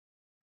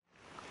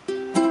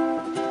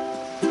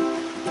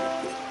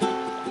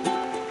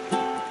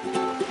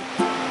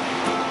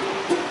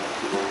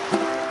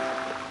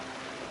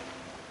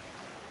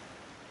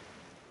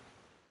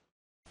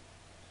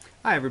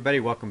Hi everybody,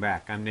 welcome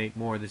back. I'm Nate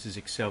Moore. This is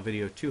Excel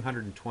video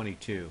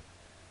 222.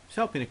 I was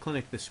helping a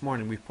clinic this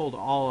morning. We pulled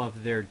all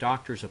of their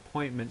doctor's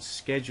appointment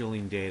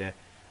scheduling data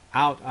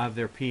out of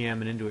their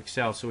PM and into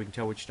Excel so we can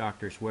tell which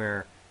doctors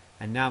where.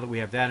 And now that we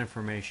have that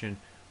information,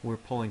 we're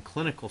pulling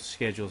clinical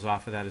schedules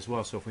off of that as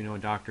well. So if we know a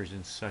doctor's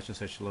in such and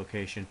such a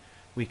location,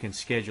 we can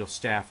schedule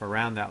staff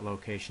around that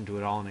location, do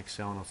it all in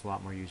Excel, and it's a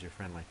lot more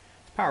user-friendly.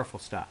 It's powerful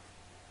stuff.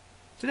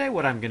 Today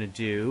what I'm going to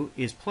do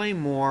is play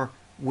more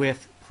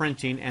with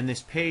printing and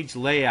this page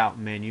layout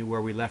menu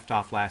where we left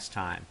off last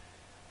time.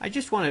 I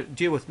just want to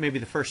deal with maybe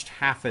the first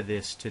half of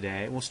this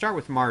today. We'll start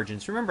with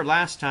margins. Remember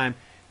last time,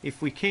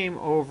 if we came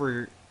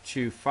over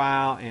to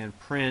File and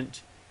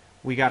Print,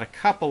 we got a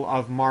couple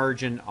of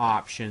margin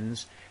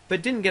options,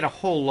 but didn't get a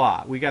whole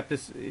lot. We got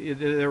this,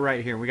 they're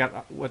right here. We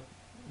got what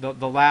the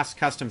last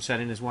custom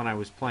setting is one I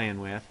was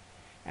playing with,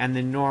 and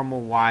then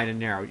normal, wide, and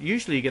narrow.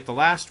 Usually you get the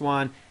last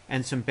one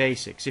and some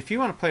basics. If you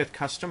want to play with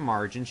custom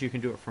margins, you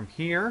can do it from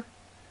here,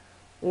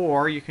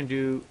 or you can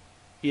do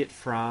it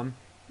from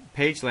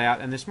page layout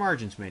and this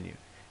margins menu.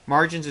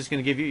 Margins is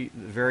going to give you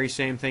the very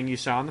same thing you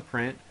saw in the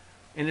print,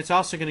 and it's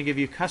also going to give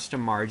you custom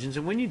margins.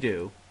 And when you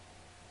do,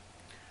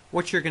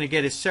 what you're going to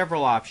get is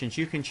several options.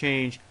 You can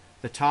change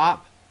the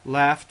top,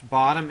 left,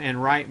 bottom,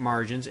 and right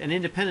margins, and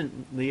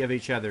independently of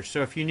each other.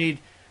 So if you need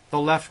the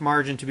left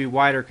margin to be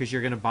wider because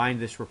you're going to bind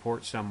this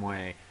report some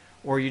way,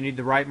 or you need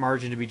the right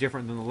margin to be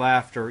different than the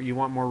left, or you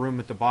want more room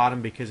at the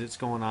bottom because it's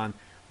going on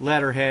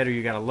letterhead, or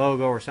you got a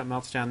logo or something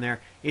else down there.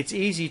 It's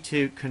easy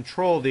to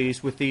control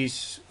these with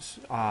these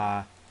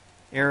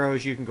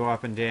arrows. You can go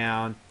up and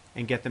down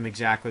and get them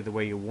exactly the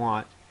way you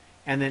want,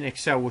 and then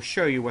Excel will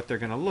show you what they're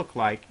going to look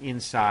like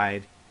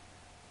inside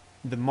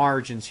the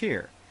margins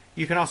here.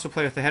 You can also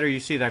play with the header.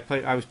 You see that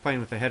I was playing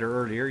with the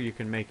header earlier. You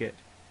can make it,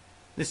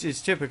 this is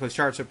typically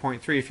starts at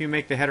point 3. If you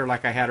make the header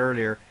like I had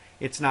earlier,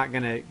 it's not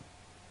going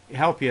to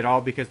help you at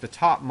all because the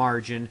top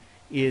margin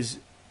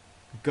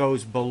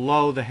goes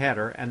below the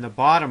header and the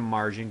bottom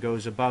margin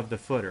goes above the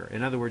footer.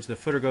 In other words, the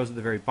footer goes at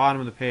the very bottom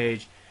of the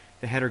page,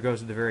 the header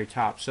goes at the very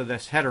top. So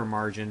this header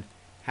margin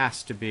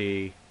has to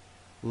be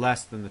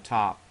less than the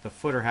top. The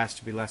footer has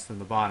to be less than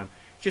the bottom,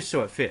 just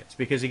so it fits.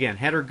 Because again,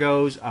 header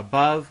goes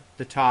above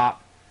the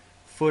top,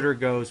 footer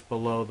goes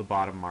below the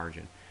bottom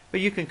margin.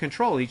 But you can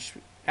control each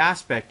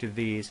aspect of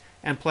these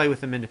and play with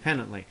them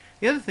independently.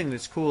 The other thing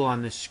that's cool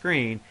on this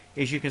screen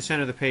is you can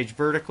center the page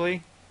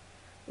vertically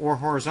or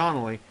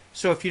horizontally.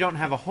 So if you don't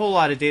have a whole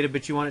lot of data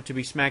but you want it to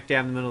be smack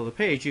dab in the middle of the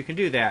page, you can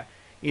do that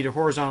either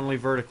horizontally,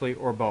 vertically,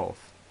 or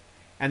both.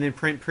 And then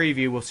Print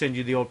Preview will send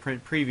you the old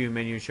Print Preview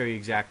menu and show you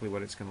exactly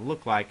what it's going to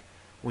look like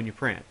when you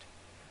print.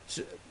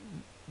 So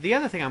the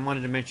other thing I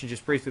wanted to mention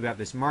just briefly about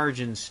this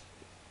Margins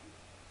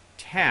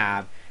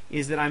tab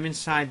is that I'm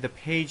inside the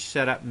Page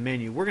Setup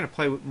menu. We're going to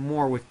play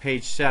more with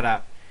Page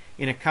Setup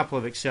in a couple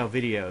of Excel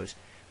videos.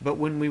 But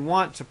when we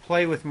want to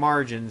play with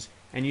margins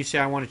and you say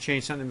I want to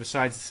change something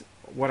besides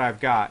what I've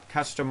got,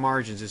 Custom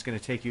Margins is going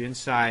to take you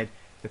inside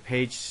the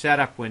Page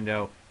Setup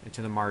window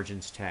into the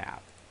Margins tab.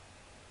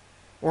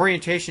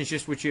 Orientation is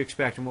just what you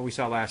expect and what we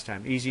saw last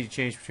time. Easy to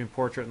change between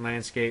portrait and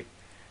landscape.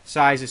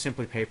 Size is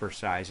simply paper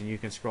size, and you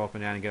can scroll up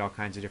and down and get all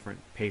kinds of different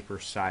paper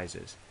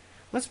sizes.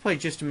 Let's play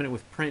just a minute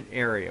with Print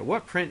Area.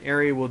 What Print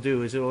Area will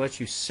do is it will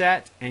let you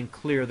set and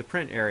clear the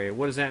print area.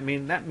 What does that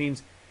mean? That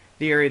means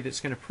the area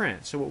that's going to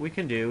print. So what we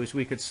can do is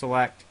we could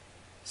select,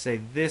 say,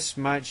 this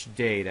much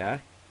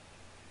data,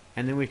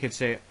 and then we could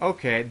say,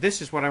 okay,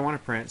 this is what I want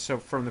to print. So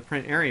from the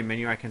Print Area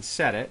menu, I can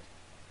set it,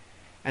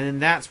 and then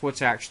that's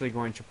what's actually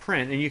going to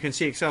print. And you can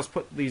see Excel's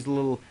put these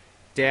little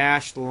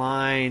dashed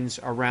lines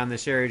around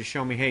this area to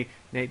show me, hey,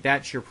 Nate,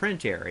 that's your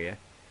print area.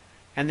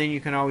 And then you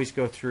can always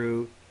go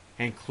through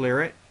and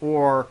clear it,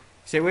 or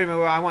say, wait a minute,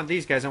 well, I want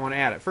these guys, I want to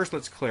add it. First,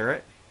 let's clear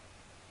it.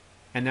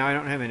 And now I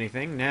don't have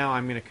anything. Now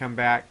I'm going to come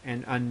back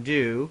and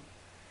undo,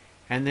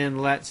 and then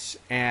let's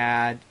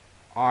add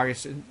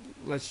August.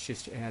 Let's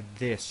just add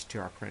this to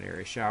our print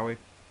area, shall we?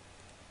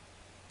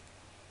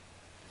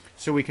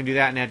 So we can do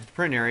that and add to the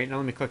print area. Now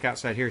let me click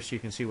outside here so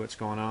you can see what's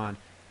going on.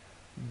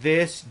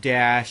 This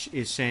dash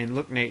is saying,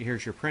 look, Nate,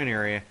 here's your print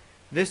area.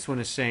 This one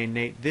is saying,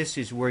 Nate, this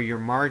is where your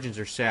margins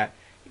are set.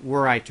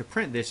 Were I to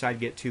print this, I'd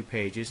get 2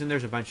 pages, and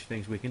there's a bunch of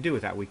things we can do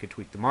with that. We could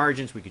tweak the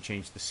margins, we could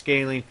change the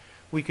scaling,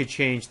 we could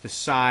change the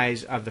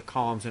size of the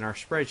columns in our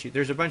spreadsheet.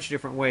 There's a bunch of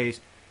different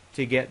ways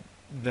to get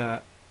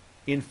the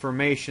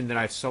information that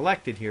I've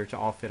selected here to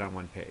all fit on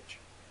one page.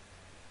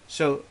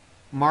 So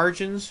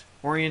margins,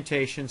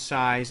 orientation,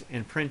 size,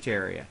 and print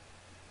area.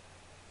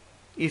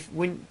 If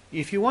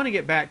you want to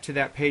get back to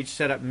that Page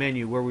Setup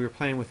menu where we were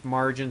playing with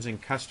margins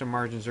and custom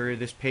margins earlier,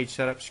 this Page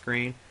Setup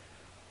screen,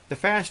 the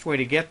fast way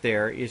to get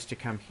there is to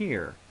come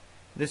here.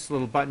 This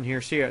little button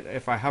here, see,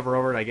 if I hover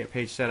over it, I get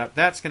Page Setup.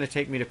 That's going to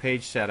take me to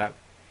Page Setup.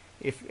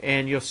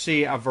 And you'll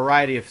see a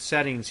variety of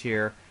settings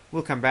here.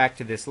 We'll come back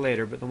to this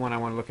later, but the one I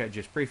want to look at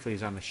just briefly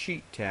is on the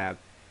Sheet tab.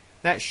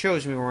 That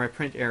shows me where my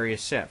print area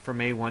is set from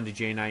A1 to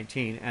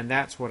J19, and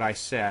that's what I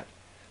set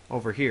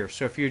over here.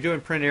 So if you're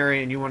doing print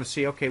area and you want to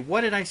see, okay,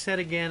 what did I set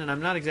again, and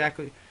I'm not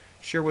exactly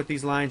sure what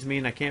these lines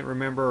mean, I can't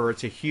remember, or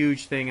it's a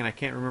huge thing and I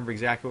can't remember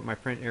exactly what my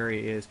print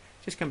area is,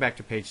 just come back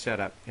to Page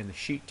Setup and the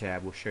Sheet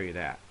tab will show you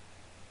that.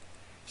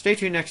 Stay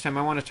tuned next time.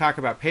 I want to talk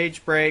about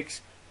page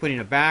breaks, putting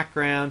a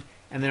background,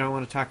 and then I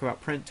want to talk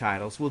about print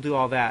titles. We'll do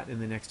all that in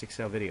the next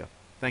Excel video.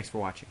 Thanks for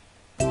watching.